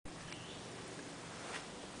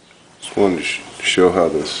Just wanted to show how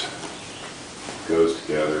this goes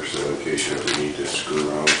together, so in case you ever need to screw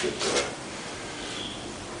around with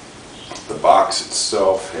it. The box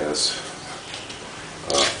itself has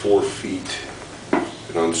 4 feet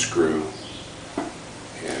that unscrew,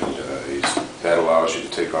 and that allows you to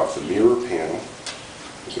take off the mirror panel.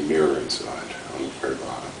 There's a mirror inside on the very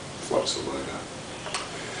bottom, flex the lid up,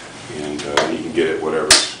 and you can get it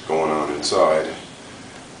whatever's going on inside.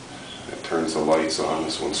 That turns the lights on,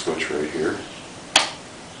 this one switch right here.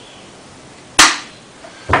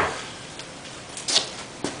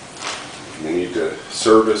 You need to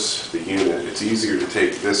service the unit. It's easier to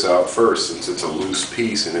take this out first since it's a loose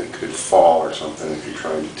piece and it could fall or something if you're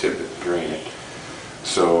trying to tip it and drain it.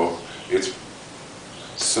 So it's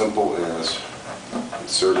simple as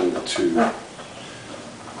inserting the tube. You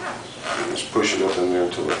just push it up in there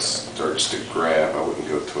until it starts to grab. I wouldn't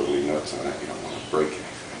go totally nuts on it. You don't want to break anything.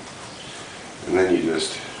 And then you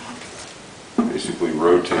just basically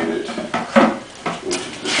rotate it into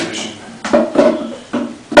position.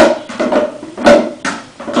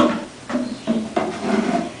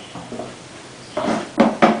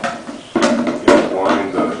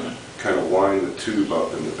 Wind the tube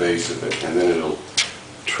up in the base of it, and then it'll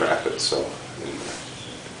trap itself in there.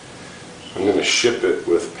 I'm going to ship it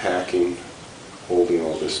with packing holding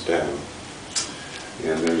all this down,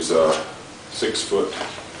 and there's a 6-foot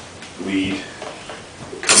lead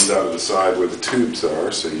that comes out of the side where the tubes are,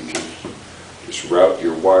 so you can just route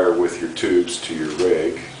your wire with your tubes to your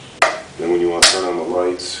rig. Then when you want to turn on the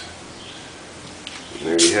lights,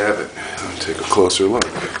 there you have it. I'll take a closer look.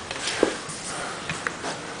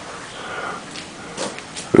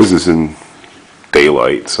 This is in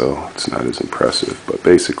daylight, so it's not as impressive, but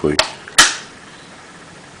basically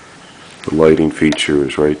the lighting feature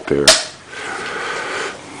is right there.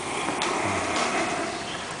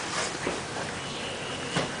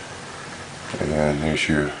 And there's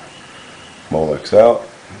your Molex out,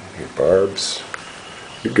 your barbs.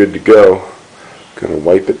 You're good to go. I'm going to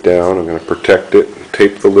wipe it down. I'm going to protect it,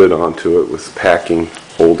 tape the lid onto it with packing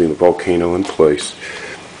holding the Volcano in place.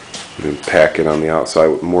 And pack it on the outside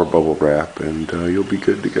with more bubble wrap, and you'll be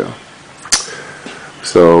good to go.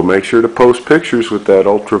 So make sure to post pictures with that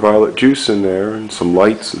ultraviolet juice in there and some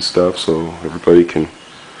lights and stuff so everybody can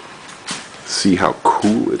see how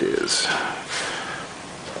cool it is.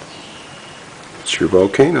 It's your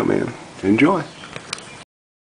Volcano, man. Enjoy.